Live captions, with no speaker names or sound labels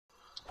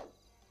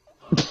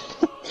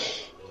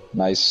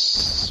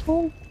Nice.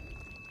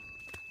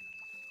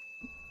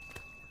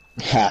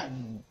 Ha.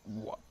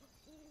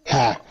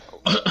 Ha.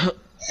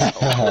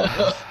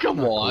 Come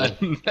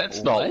on,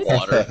 that's not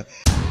water.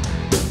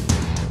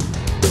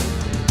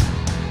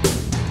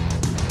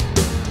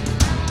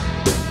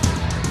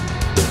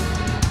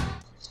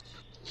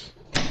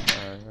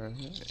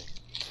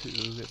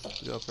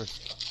 Go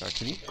first. Sorry,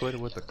 can you quit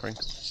with the crank?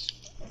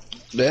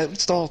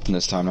 It's Dalton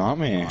this time, not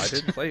me. I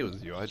didn't say it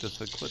was you. I just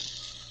said quit.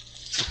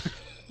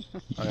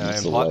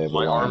 That's the way of the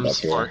My line up arms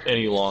here. aren't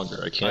any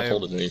longer. I can't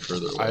hold it any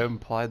further away. I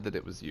implied that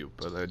it was you,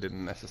 but I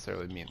didn't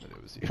necessarily mean that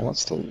it was you. Well,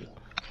 that's the...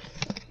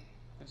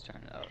 Let's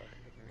turn it over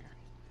here.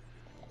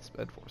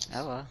 Sped forces.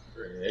 Hello.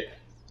 Rick.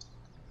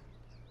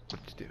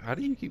 What'd you do? How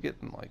do you keep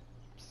getting like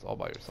all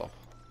by yourself?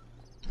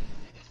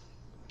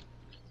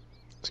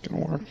 It's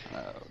gonna work.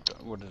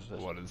 What is this?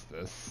 What is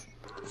this?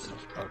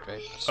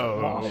 Okay.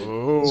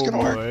 Oh, It's gonna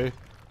work. boy.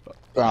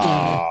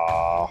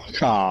 Oh,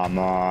 come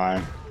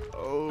on.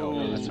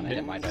 Oh, that's when I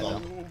hit my die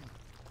though.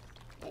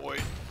 Boy.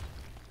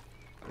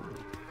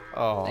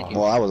 Oh. Thank you.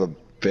 Well, that was a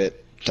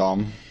bit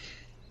dumb.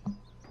 I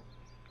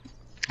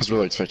was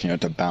really expecting it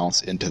to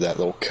bounce into that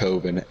little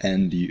cove and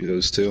end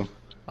those two.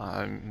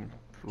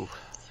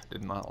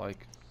 Did not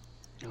like.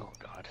 Oh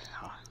god.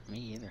 Me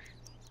either.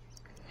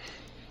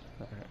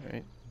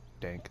 Alright.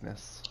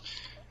 Dankness.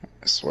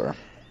 I swear.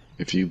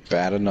 If you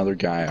bat another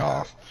guy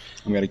off,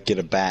 I'm gonna get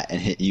a bat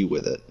and hit you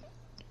with it.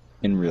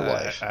 In real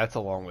life. That's a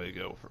long way to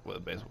go with a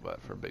baseball bat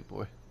for a big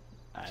boy.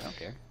 I don't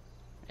care.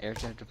 Air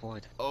jab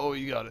deployed. Oh,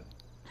 you got it.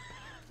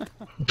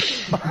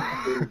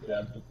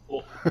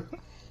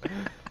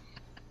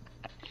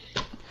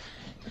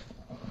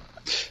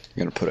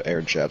 You're gonna put an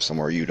air jab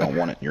somewhere you don't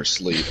want it in your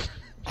sleeve.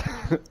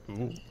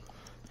 Ooh.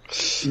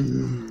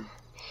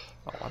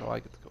 Oh, why do I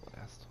get to go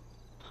last?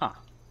 Huh.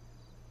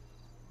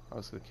 I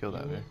was gonna kill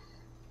that man.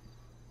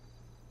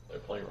 They're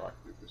playing Rock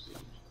Paper Siege.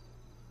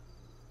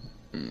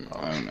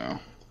 I don't know.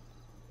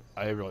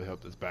 I really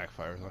hope this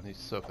backfires on you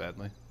so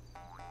badly.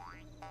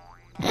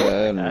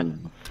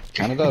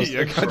 Kinda does.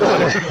 Yeah, kinda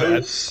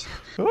does.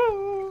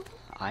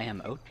 I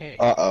am okay.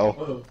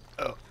 Uh-oh.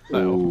 Oh.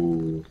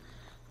 Ooh.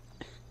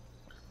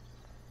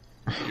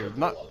 You're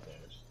not.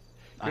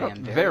 I You're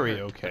am not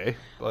very okay,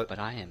 but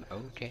I am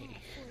okay.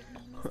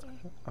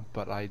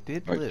 but I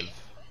did Like- live.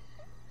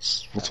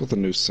 What's with the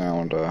new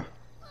sound,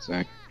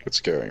 Zach? It's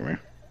scaring me.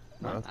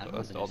 No, I don't know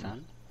that's the new Dalton.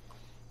 sound.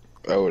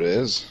 Oh, it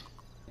is?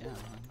 Yeah.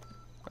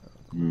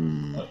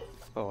 Hmm.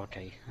 Oh,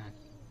 okay.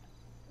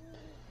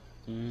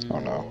 Oh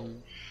no.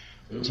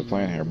 What's the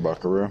plan here,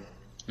 buckaroo?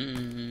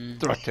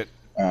 Direct it.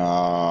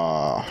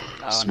 Oh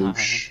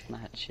Swoosh. no,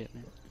 not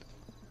shipment.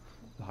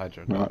 The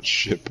Hydra Not gods.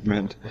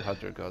 shipment. The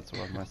Hydra gods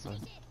are on my side.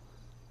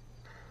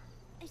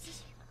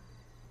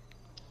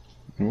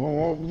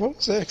 What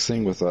was Zach's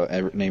thing with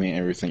naming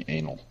everything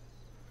anal?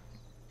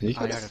 I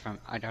got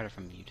it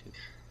from YouTube.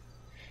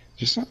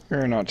 Just not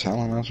you're not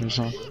telling us or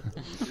something.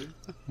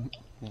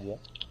 What?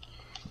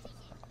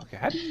 Okay,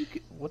 how do you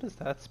get? What is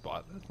that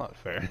spot? That's not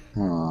fair.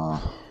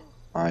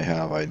 I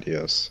have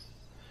ideas.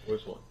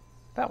 Which one?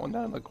 That one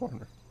down in the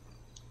corner.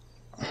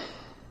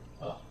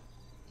 Oh.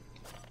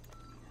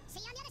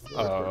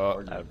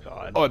 Oh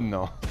god. Oh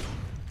no.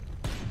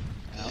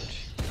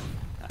 Ouch.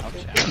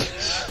 Ouch, ouch.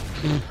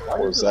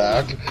 Poor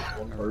Zach.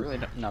 I really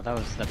don't, no,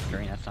 that's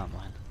green, that's not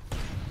mine.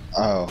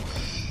 Oh.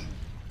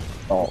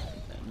 Oh.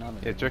 No,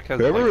 Yeah, Drick has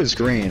Whoever like, is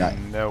green,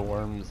 no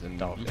worms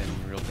and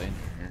in real danger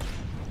here.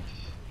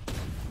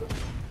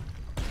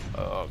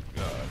 Oh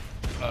god.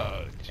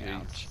 Oh jeez.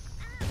 Ouch.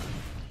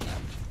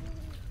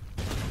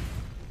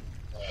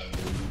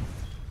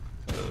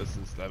 This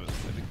is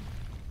devastating.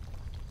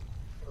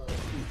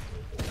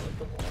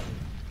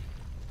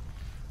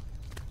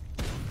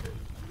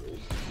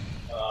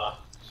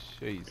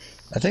 Jeez.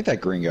 I think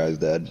that green guy's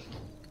dead.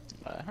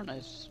 I don't know,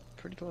 it's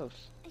pretty close.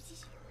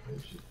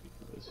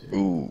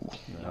 Ooh.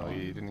 No,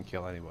 he didn't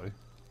kill anybody.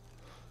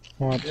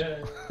 What?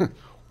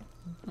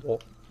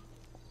 Well,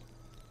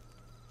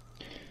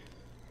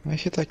 I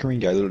hit that green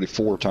guy literally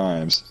 4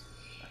 times.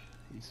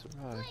 he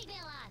survived.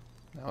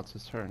 Now it's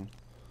his turn.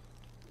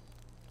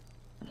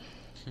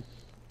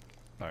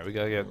 Alright, we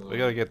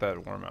gotta get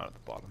that worm out at the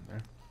bottom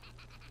there.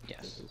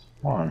 Yes.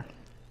 Why?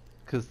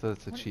 Cause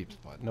that's a cheap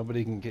spot.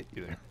 Nobody can get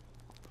you there.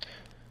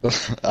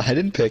 I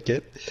didn't pick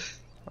it.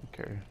 I don't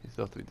care. You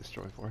still have to be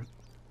destroyed for it.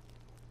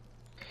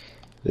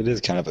 It is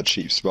kind of a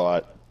cheap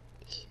spot.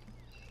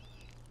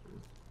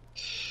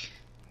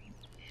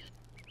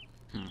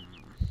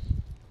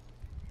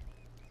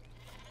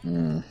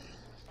 Hmm.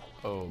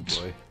 Oh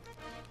boy.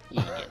 You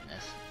ain't getting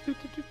this.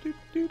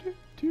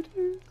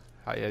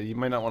 Yeah, you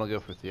might not want to go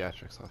for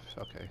theatrics.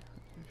 Okay,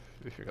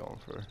 if you're going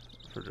for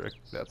Drick,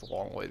 that's a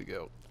long way to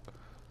go.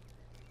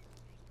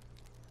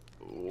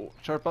 Oh,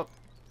 sharp up,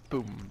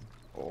 boom.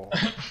 Oh,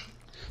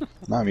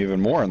 I'm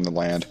even more in the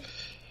land.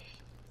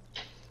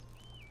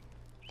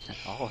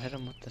 I'll hit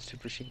him with the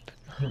super sheep.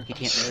 He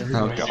can't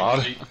Oh move.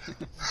 god.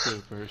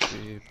 super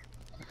sheep.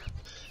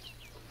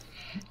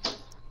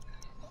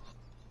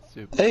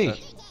 Super. Hey!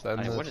 Send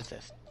Hey, this. what is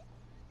this?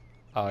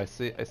 Oh, I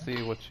see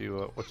what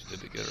you did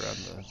to get around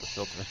the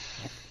filter.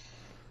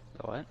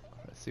 The what?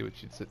 I see what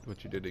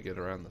you did to get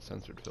around the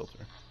censored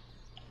filter.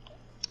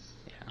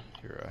 Yeah.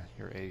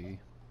 Your AE.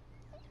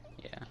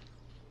 Yeah.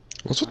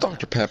 What's with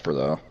Dr. Pepper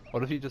though?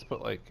 What if you just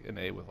put like an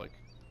A with like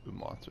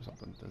umlauts or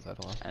something? Does that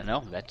allow? I don't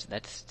know.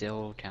 That's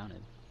still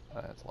counted.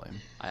 That's lame.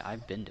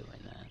 I've been doing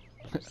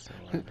that. That's still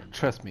what I've been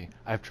Trust me,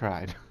 I've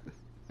tried.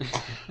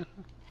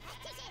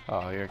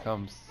 Oh, here it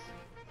comes.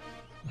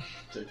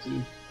 Take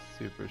 2.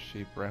 Super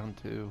Sheep round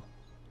 2.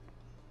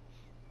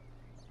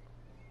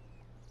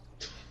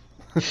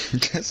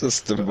 This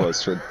is the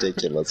most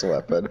ridiculous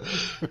weapon.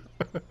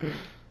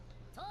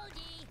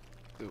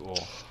 Oh.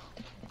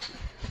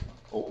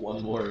 Oh,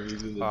 one more.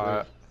 He's in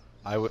the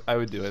I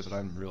would do it, but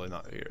I'm really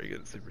not very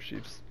good at Super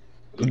Sheeps.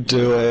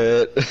 Do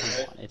it.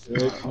 It's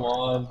Drick, not come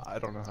hard. on. I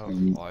don't know how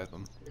to fly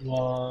them. Come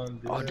on,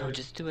 dude. Oh no,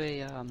 just do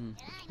a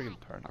Freaking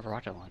turn.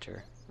 rocket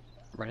launcher,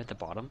 right at the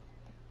bottom.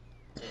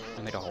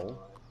 I made a hole.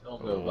 I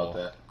don't know about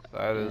that.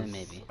 That is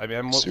maybe. I mean,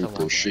 I'm more,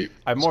 Super sheep.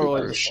 I'm more Super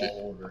willing. sheep.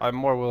 All over. I'm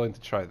more willing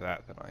to try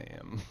that than I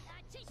am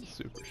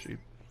Super Sheep.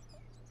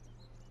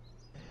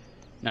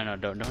 No,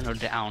 down.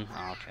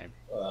 Oh, okay.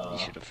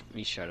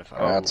 You should have.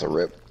 Oh, that's a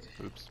rip.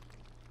 Oops.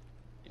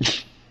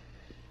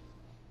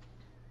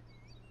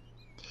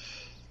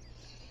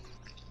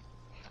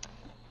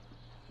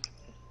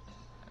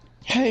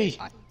 Hey.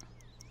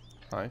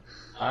 Hi.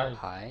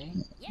 Hi.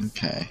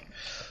 Okay.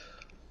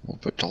 We'll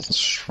put Dalton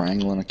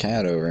strangling a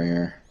cat over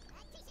here.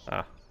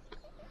 Ah.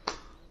 Oh,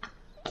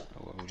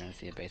 are we gonna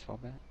see a baseball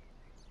bat?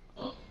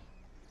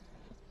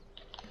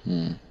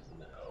 Hmm.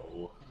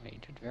 No. You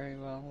did very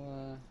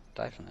well.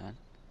 Die from that.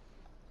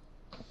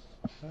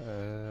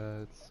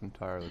 It's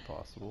entirely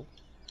possible.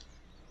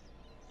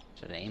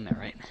 Should aim it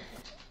right.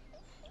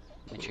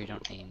 Make sure you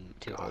don't aim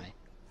too high.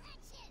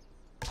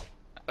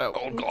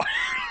 Oh god.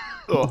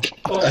 Oh.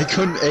 I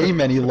couldn't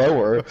aim any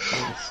lower.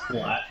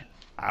 Flat.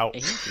 Ow.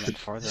 Aim went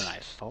farther than I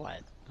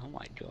thought. Oh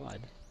my god.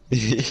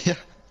 Yeah.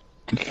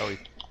 Oh, I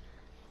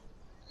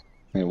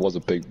mean, it was a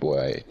big boy.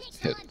 I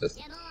hit this.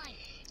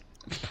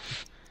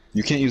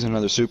 You can't use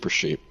another super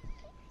sheep.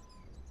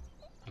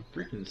 I'm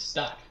freaking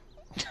stuck.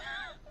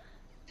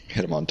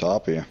 Hit him on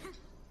top of you.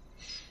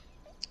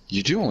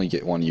 You do only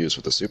get one use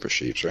with the super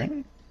sheeps, right?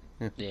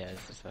 Yeah,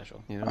 it's a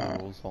special. you know the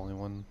rules. Only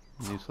one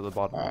use to the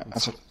bottom. Alright,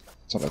 ones.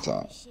 that's what I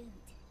thought.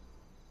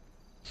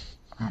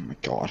 Oh my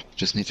god.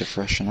 Just need to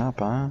freshen up,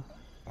 huh?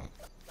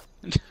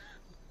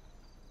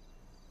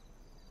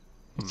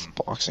 It's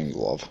a boxing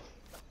glove.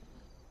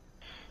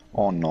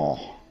 Oh no.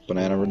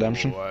 Banana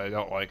redemption? Oh, I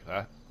don't like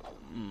that.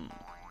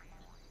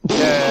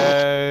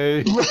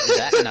 Yay!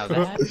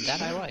 that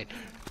I like.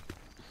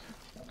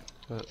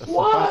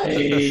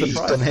 Why?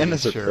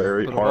 Bananas are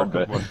very hard,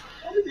 but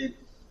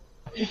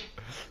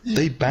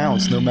they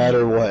bounce no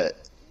matter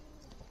what.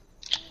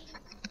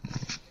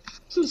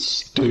 This is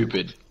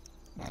stupid.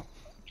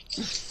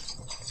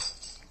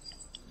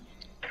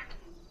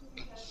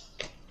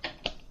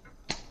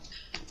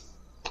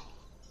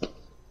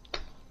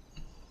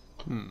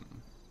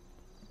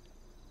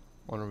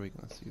 What are we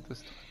gonna see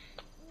this time?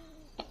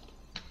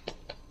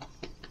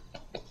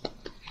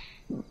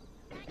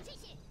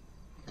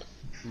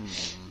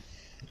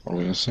 What are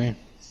we gonna see?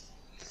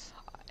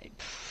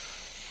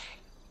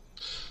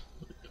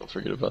 Don't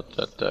forget about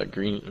that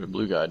green or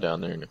blue guy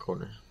down there in the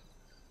corner.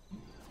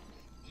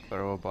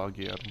 Throw a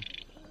boggy at him.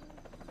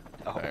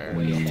 Oh, There.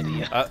 way ahead of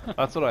you.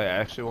 That's what I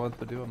actually wanted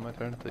to do on my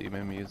turn, that you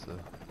made me use the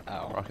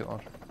Oh. rocket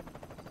launcher.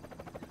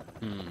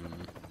 Hmm.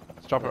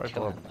 Just drop it We'll right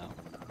kill below. him, though.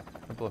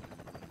 Right below.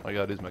 All you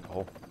gotta do is make a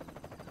hole.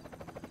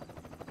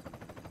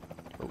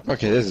 Oh.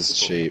 Okay, this is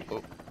cheap.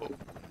 Oh.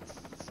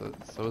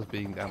 So is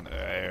being down there.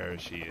 There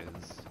she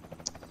is.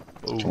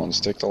 Come on,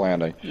 stick the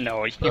landing.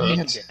 No, you Dang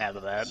can't it. get out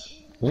of that.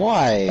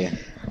 Why?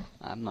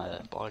 I'm not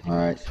a bogey.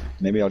 Alright,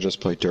 maybe I'll just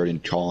play dirty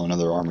and call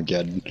another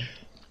Armageddon.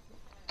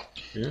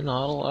 You're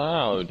not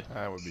allowed.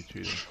 That would be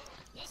cheating.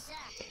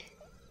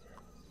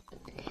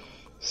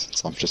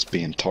 Since I'm just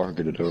being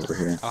targeted over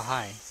here. Oh,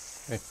 hi.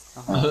 Hey.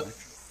 Oh, hi.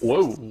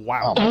 Whoa.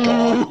 Wow. Oh my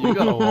god. You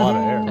got a lot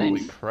of air. Holy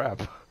Thanks.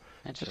 crap.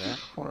 Answer that.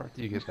 On earth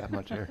do you get that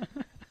much air?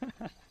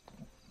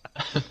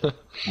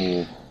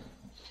 Ooh.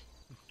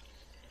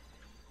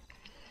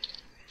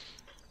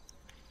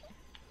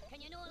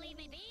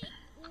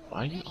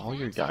 Why are all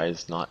your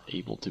guys not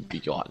able to be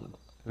gotten?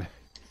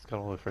 It's got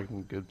all the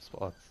freaking good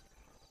spots.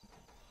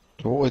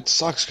 Oh, it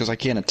sucks because I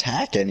can't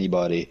attack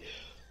anybody.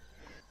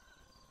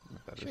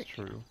 That is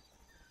true.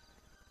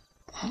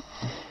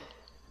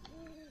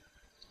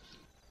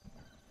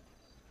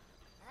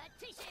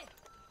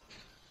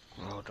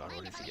 Oh god,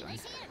 what is he doing?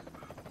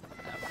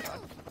 Oh god.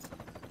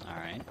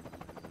 Alright.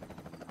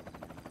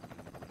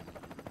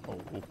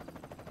 Oh.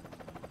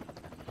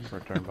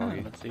 Return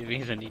bogey. Let's see if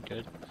he's any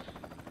good.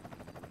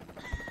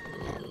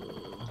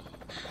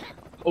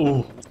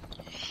 Oh,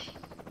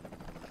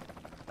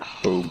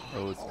 Boom.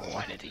 Oh, it's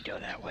Why did he go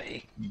that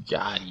way?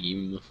 got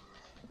him.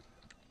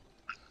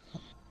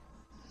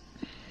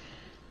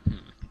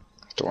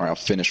 Don't worry, I'll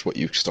finish what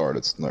you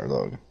started there,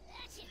 though.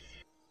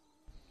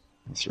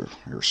 What's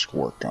your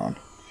squirt gun?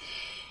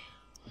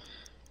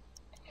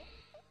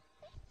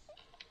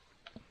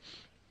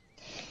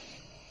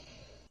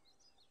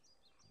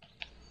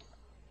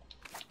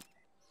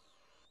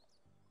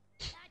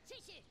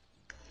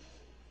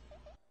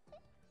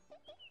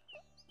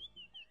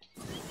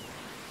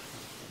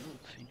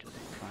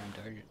 Prime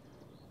target.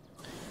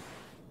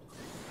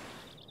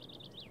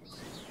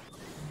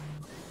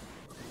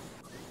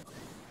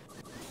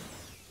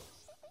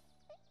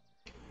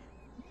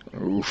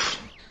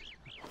 Oof.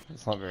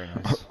 It's not very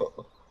nice.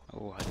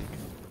 Oh, I think.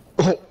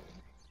 Oh.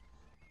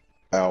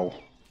 Ow.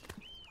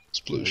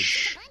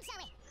 Sploosh.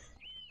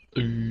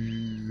 I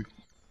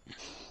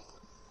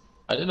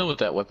didn't know what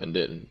that weapon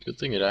did. Good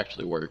thing it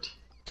actually worked.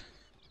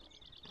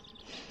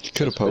 You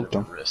could have poked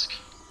him. Risk.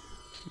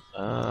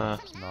 Not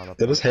a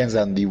That is hands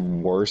down the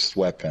worst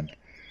weapon.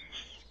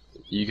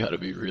 You gotta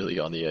be really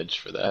on the edge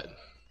for that.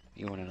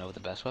 You want to know what the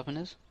best weapon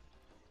is?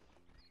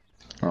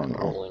 I don't know.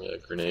 Rolling a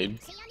grenade.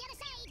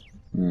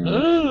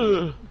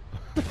 Mm.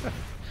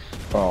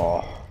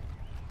 Oh.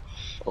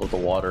 Oh, the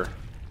water.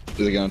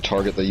 Is it gonna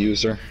target the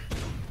user?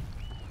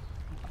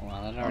 Well,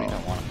 I already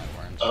got one of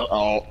my worms.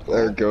 Oh,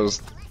 there it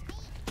goes.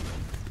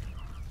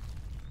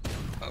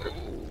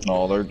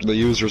 Oh, the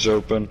user's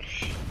open.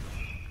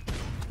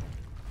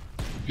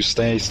 You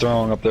stay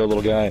strong up there,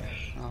 little guy.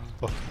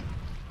 Oh.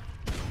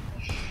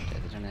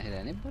 Did it hit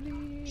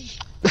anybody?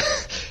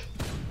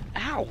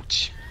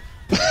 Ouch!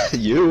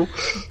 You?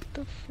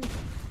 The freak?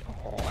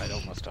 Oh, I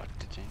almost started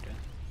to change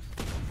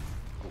it.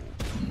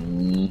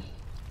 Mm.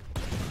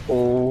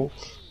 Oh.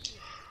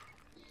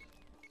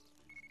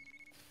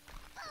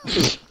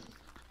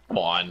 Come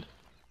on.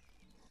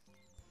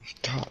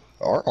 God,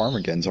 our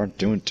Armageddons aren't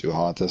doing too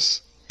hot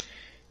this.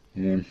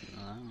 Yeah.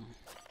 Oh.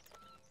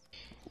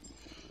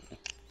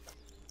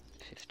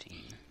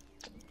 15.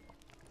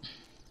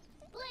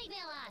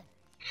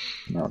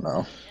 No,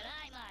 no.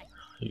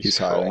 He's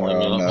crawling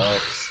hiding. Oh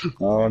up.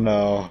 no. Oh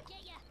no.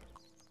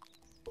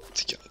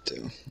 What's he gonna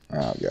do?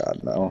 Oh god,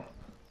 no.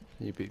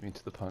 You beat me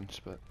to the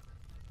punch, but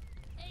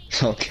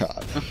Oh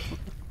god.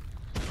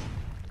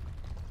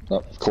 Oh,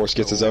 of course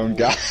gets his own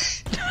guy.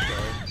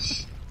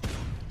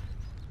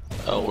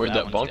 Oh, where'd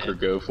that bunker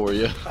go for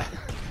you?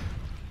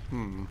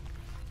 hmm.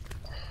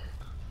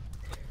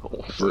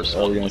 Oh, first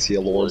Are we one gonna see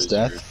a Lord's was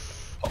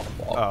death?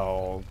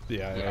 Oh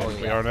yeah, yeah, Oh,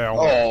 we yeah. are now.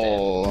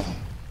 Oh.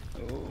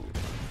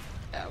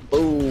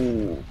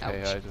 Oh.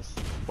 Okay, I just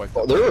wiped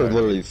Oh, out there the are guy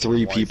literally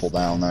 3 twice. people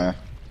down there.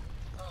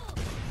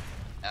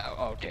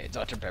 Oh, okay,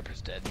 Dr.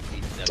 Pepper's dead.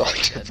 He's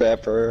Dr. dead.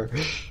 Pepper.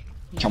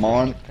 Come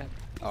on.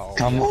 Oh,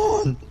 Come yeah.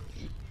 on.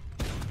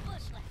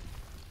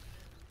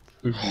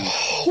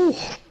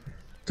 Oh.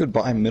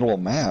 Goodbye, middle of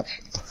map.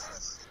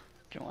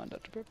 Come on,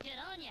 Dr. Pepper.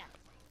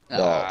 Oh.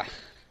 Ah,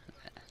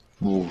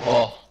 Ooh.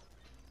 Oh,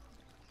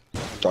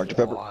 Dr.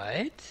 Pepper.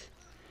 what?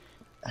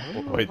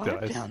 Wait,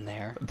 What down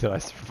there? did I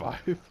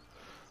survive?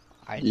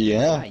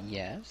 Yeah.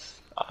 Yes.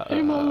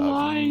 I'm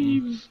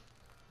alive.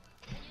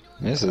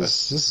 This is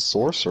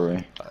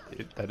sorcery.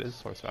 That is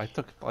sorcery. I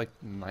took like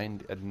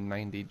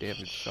 90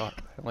 damage shot.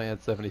 I only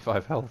had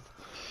 75 health.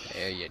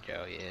 There you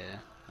go, yeah.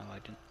 I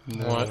liked it.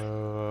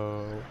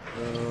 No.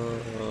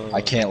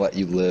 I can't let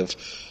you live.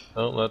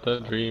 Don't let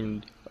that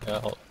dream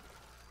out.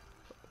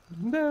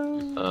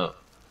 No.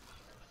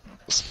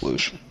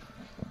 Sploosh.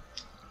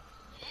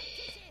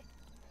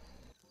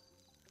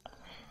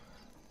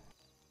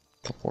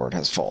 The Lord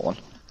has fallen.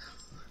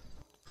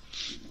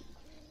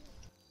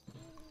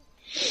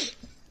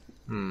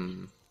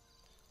 Hmm.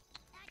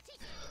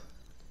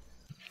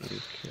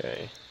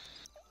 Okay.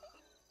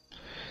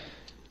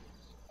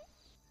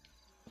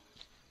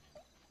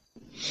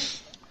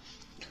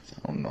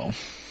 Oh no.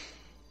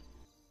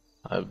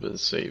 I've been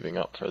saving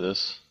up for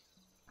this.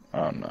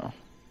 Oh no.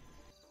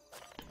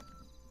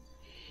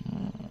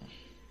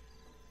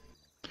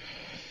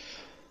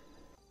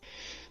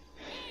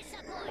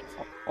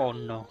 Oh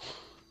no.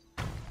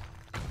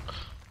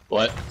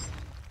 What?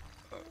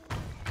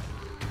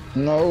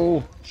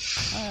 No.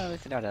 Oh,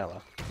 it's not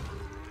Ella.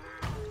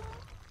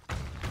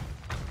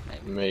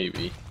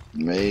 Maybe.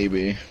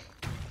 Maybe.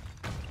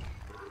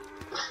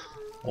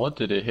 What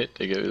did it hit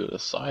to go to the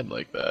side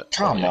like that?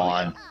 Come Oh, yeah.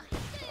 on.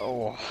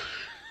 Oh.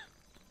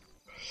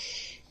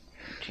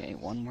 Okay,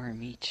 one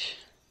worm each.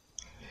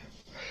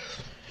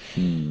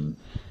 Hmm.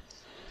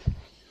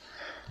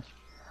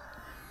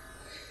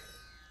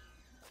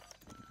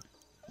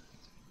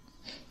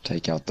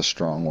 Take out the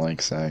strong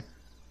link, say.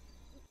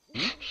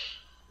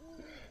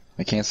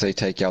 I can't say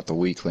take out the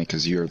weak link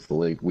because you're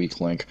the weak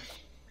link.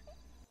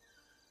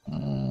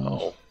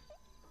 Oh.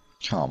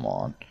 Come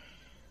on.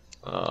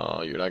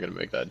 Oh, you're not gonna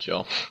make that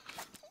jump.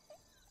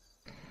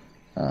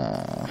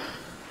 Uh,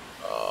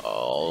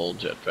 Oh,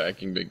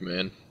 jetpacking big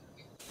man.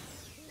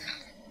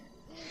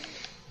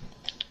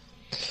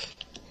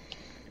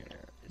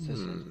 Is this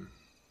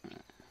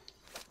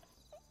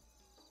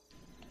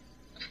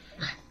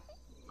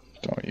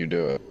don't you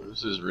do it.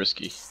 This is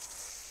risky.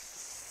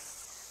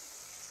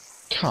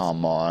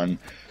 Come on.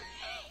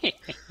 Why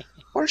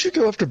don't you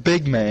go after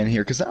Big Man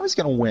here? Because now he's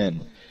going to win.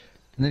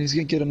 And then he's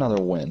going to get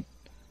another win.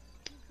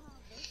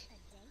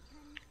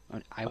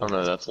 I don't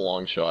know, that's a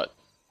long shot.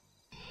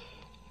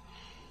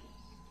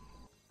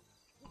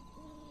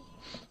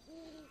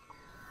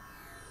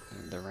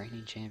 The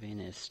reigning champion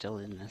is still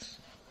in this.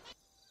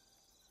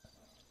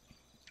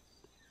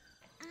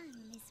 I'm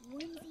Miss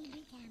Whimsy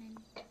Buchanan.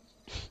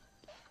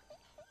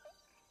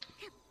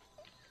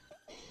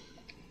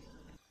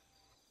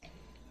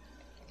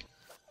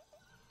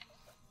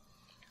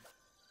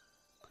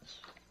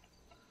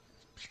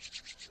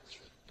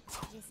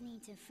 Just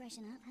need to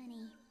freshen up,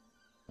 honey.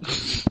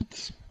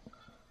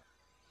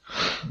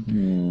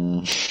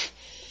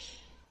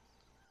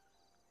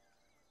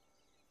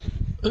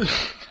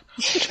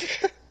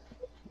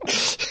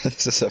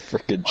 This is a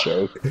freaking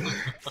joke.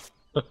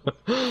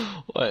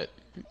 What?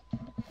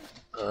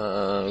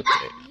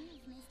 Okay.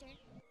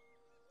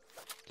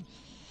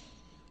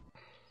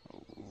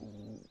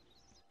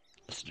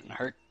 This didn't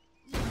hurt.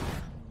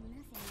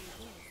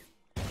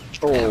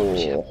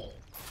 Oh.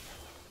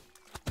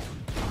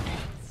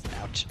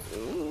 Ouch.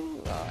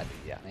 Ooh. Oh, that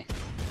got me.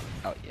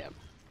 Oh, yeah.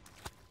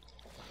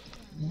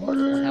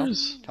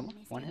 Waters. Come on,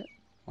 one hit.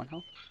 One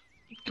health.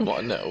 Come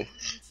on, no.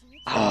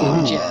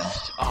 Oh,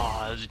 just.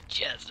 Oh, it was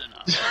just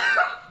enough.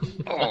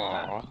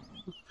 Oh.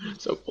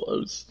 So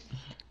close.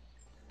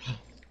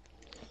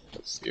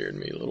 That scared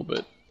me a little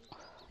bit.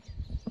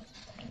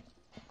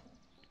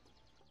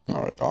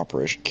 Alright,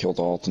 Operation Kill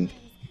Dalton.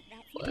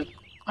 What?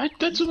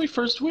 That's when we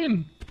first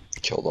win.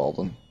 Kill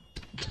Dalton.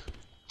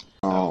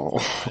 Oh.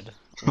 God.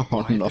 Oh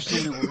Why no.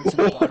 there's so many words in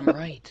the bottom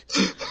right?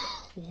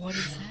 What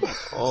is that?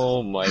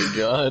 Oh my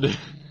god.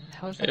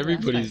 How is that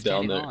Everybody's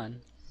down there.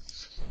 on?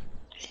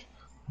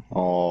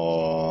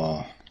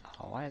 Oh.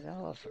 Oh, why is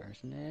Ella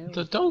first?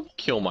 No. Don't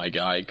kill my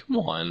guy, come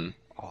on.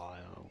 Oh,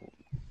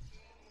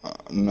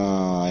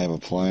 No, I have a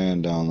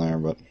plan down there,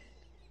 but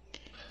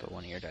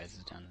one of your guys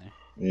is down there.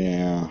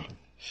 yeah.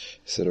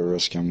 It's at a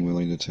risk I'm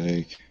willing to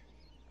take.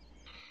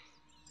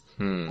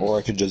 Or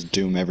I could just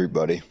doom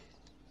everybody.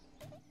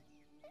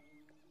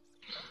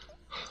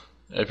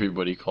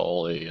 Everybody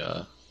call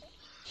a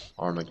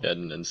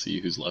Armageddon and see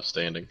who's left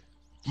standing.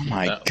 Oh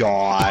my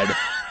god.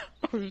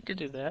 You could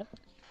do that.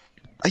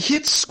 I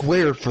hit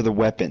square for the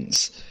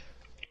weapons.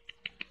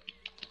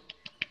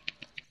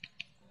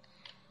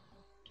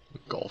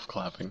 Golf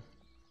clapping.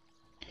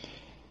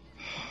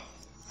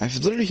 I've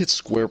literally hit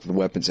square for the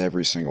weapons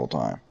every single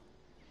time.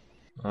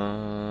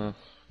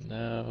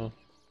 No.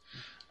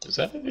 Is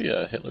that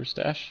a Hitler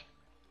stash?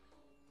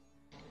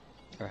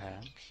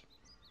 Perhaps.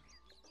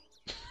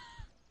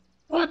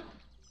 What?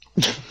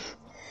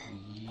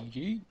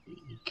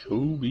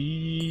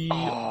 Kobe.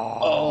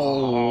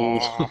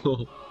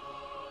 Oh.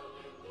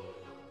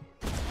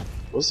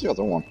 What's the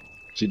other one?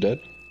 Is he dead?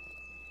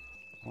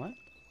 What?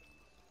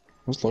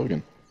 Where's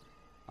Logan?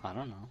 I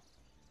don't know.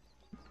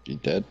 He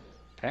dead?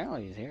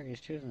 Apparently he's here. He's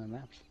choosing the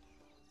maps.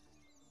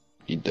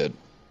 He dead.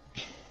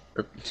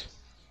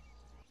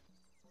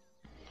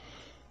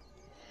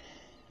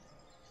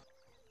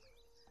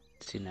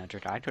 See now,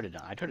 Drick, I could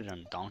have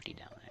done Donkey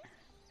down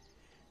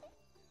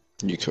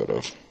there, You could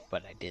have.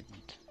 but I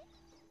didn't.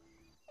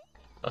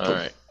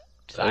 Alright.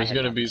 'Cause I There's had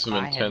gonna no- be some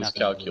I had intense nothing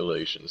to lose.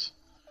 calculations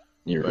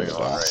You're going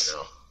gonna on die.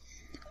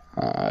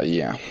 right now.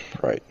 Yeah,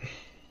 right.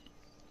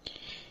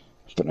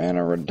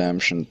 Banana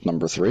Redemption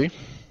number 3.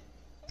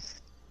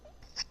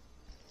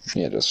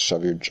 Yeah, just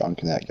shove your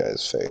junk in that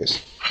guy's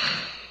face.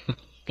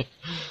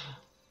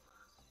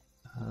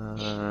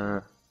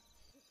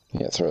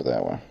 Yeah, throw it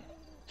that way.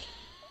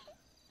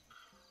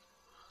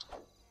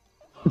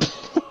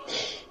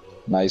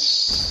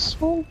 Nice.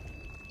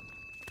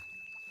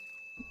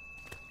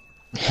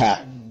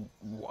 Ha.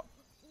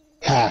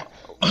 Ha.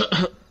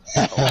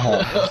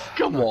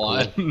 Come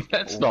on,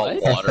 that's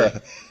not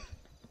water.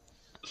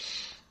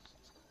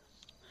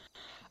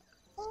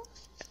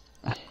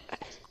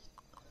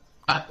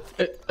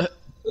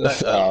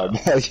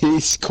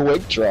 He's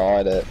quick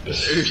drawing it.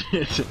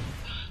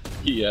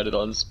 He had it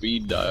on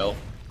speed dial.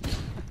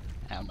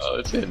 Oh,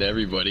 it's hitting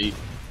everybody.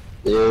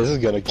 Yeah, this is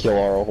gonna kill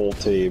our whole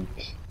team.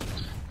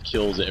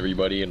 Kills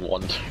everybody in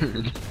one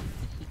turn.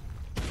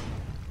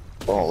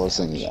 Oh, this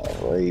thing's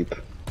gonna rape.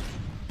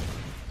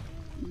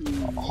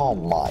 Oh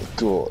my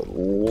good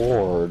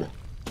lord.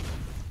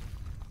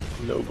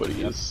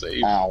 Nobody is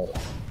safe. Ow.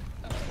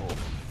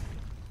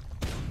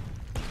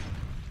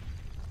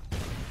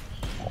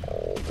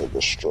 Oh, the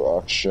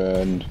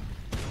destruction.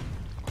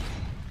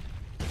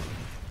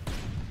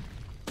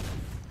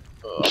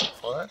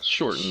 Well, that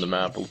shortened the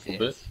map a little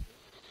bit.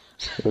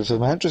 The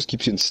map just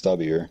keeps getting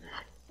stubbier.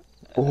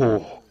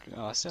 Oh,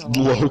 Oh, still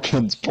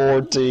Logan's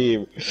poor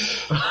team.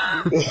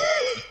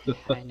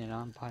 hanging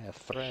on by a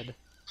thread.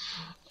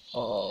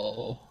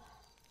 Oh.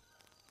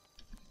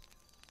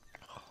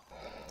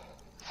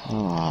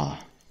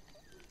 Ah.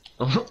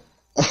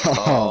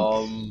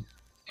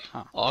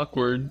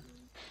 Awkward.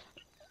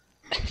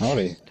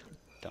 Howdy.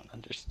 Don't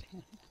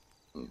understand.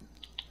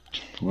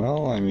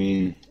 Well, I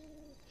mean...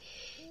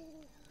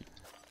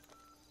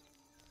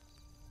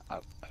 Oh,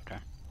 okay.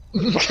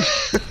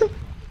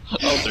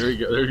 Oh, there we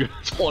go. There goes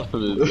one of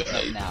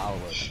his. Now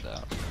it wasn't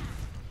out.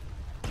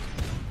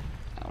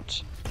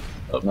 Ouch.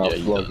 Oh, No, yeah,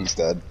 you done. Loki's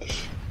dead.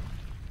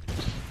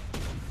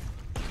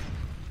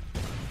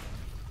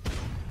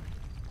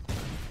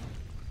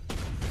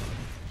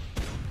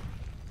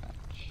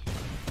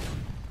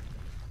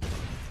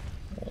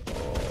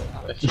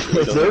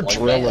 They're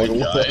drilling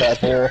with that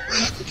hole.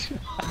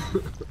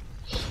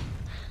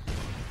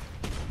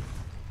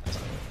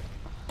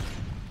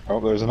 Oh,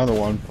 there's another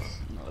one.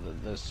 No,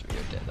 those three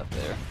are dead up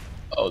there.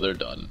 Oh, they're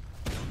done.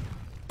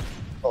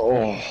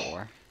 Oh,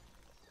 Four.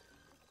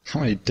 how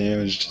many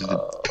damage did the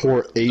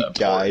poor 8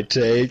 guy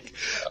take?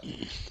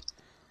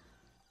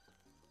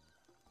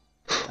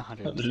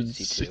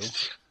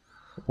 162.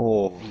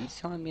 Oh, Are you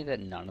telling me that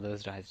none of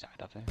those guys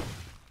died up there?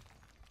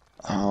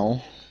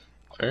 ow.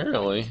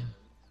 Apparently.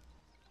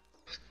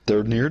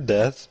 They're near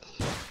death.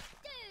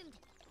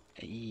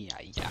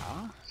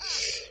 Yeah.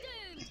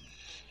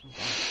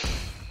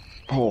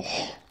 Oh,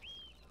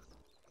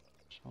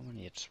 So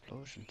many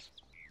explosions.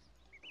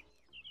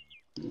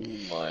 Oh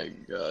my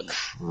god.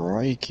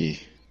 crikey.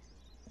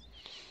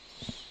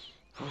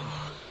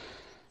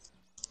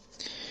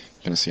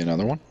 Gonna see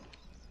another one?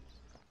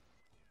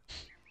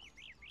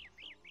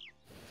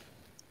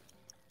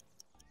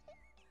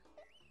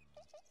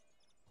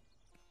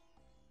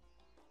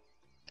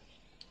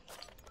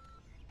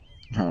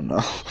 Oh no.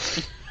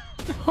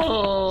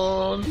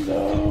 Oh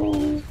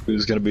no.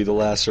 Who's gonna be the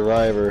last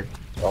survivor?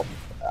 Oh,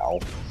 ow.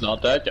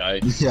 Not that guy.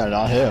 Yeah,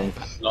 not him.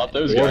 Not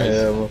those Or guys.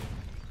 him.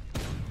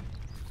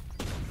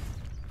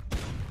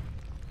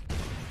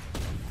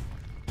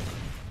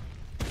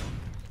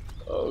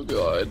 Oh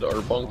god,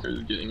 our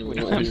bunker's getting a We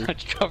little don't have weird.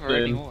 much cover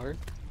Then- anymore.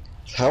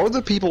 How are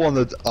the people on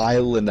the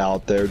island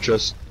out there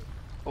just...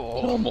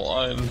 Come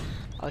on.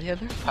 Oh yeah,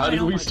 they're How fine. did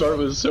Oh we my start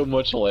with so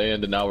much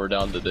land and now we're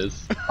down to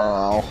this?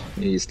 Oh,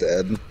 he's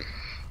dead. God.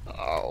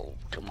 Oh,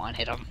 come on,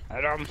 hit him.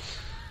 Hit him.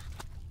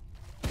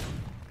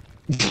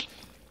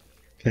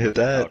 Hit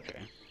that. Okay.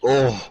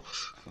 Oh,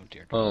 Oh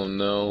dear. Oh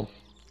no.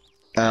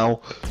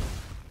 ow.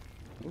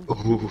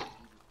 Ooh.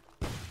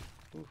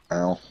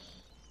 Ow.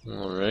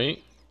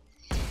 Alright.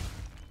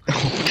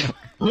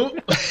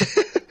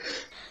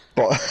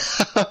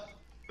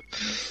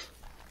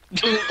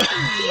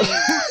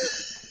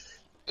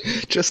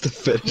 Just to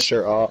finish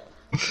her off.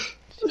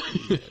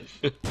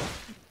 I'd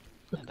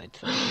like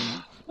to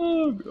know.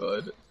 Oh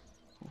god.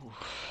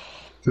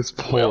 This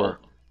poor,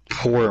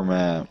 poor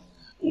man.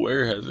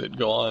 Where has it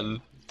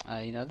gone?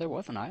 You know, there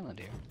was an island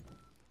here.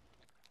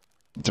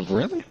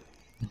 Really?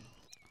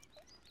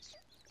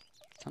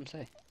 Some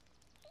say.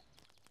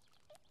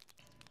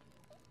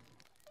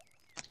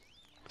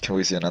 Can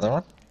we see another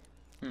one?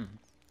 Hmm.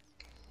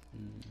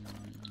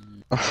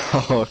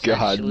 Oh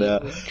god, Actually, no.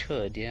 we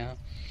could, yeah.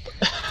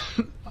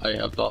 I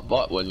have not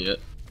bought one yet.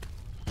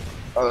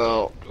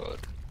 Oh, God.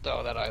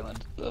 Oh, that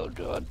island. Oh,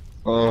 God.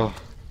 oh.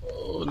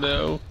 Oh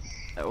no.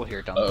 Oh,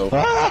 here, done. Oh.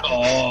 Ah!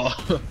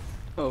 Oh.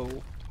 Oh.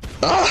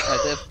 Ah!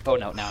 As if. Oh,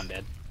 no, now I'm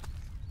dead.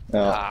 Oh,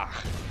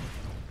 Ah.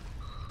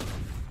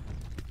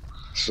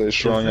 stay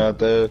strong out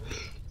there.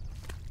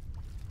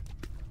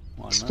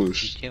 One Sploosh.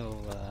 must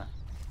kill,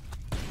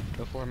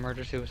 go for a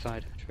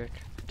murder-suicide trick.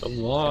 Come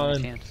Second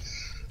on. chance.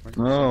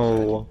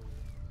 No.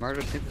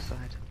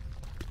 Murder-suicide.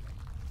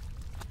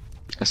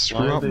 Screw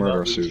Why are up they not murder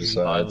releasing suicides.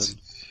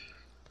 violence?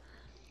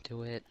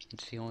 Do it.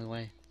 It's the only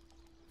way.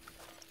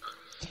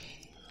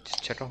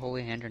 Just check a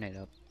holy hand grenade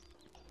up.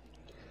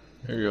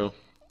 There you go.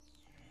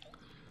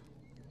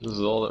 This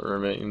is all that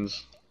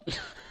remains.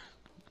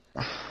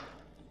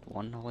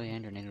 One holy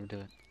hand grenade will do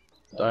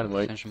it.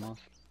 Dynamite. Finish him off.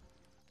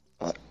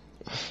 What?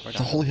 We're The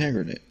done. holy hand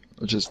grenade.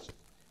 Just,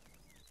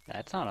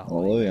 That's not a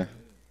holy. oh yeah.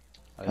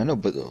 I know,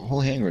 but the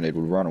holy hand grenade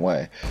would run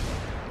away.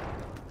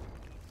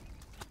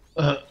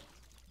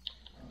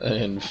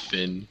 And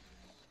Finn.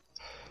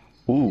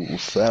 Ooh,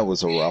 that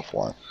was a rough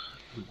one.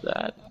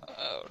 That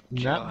Oh,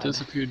 that God.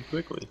 disappeared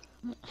quickly.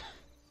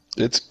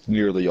 It's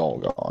nearly all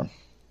gone.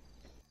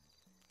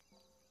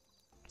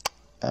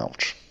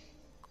 Ouch.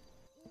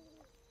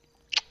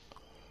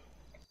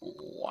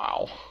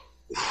 Wow.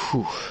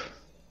 Whew.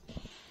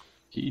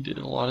 He did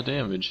a lot of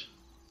damage.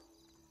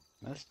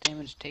 Most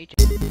damage taken.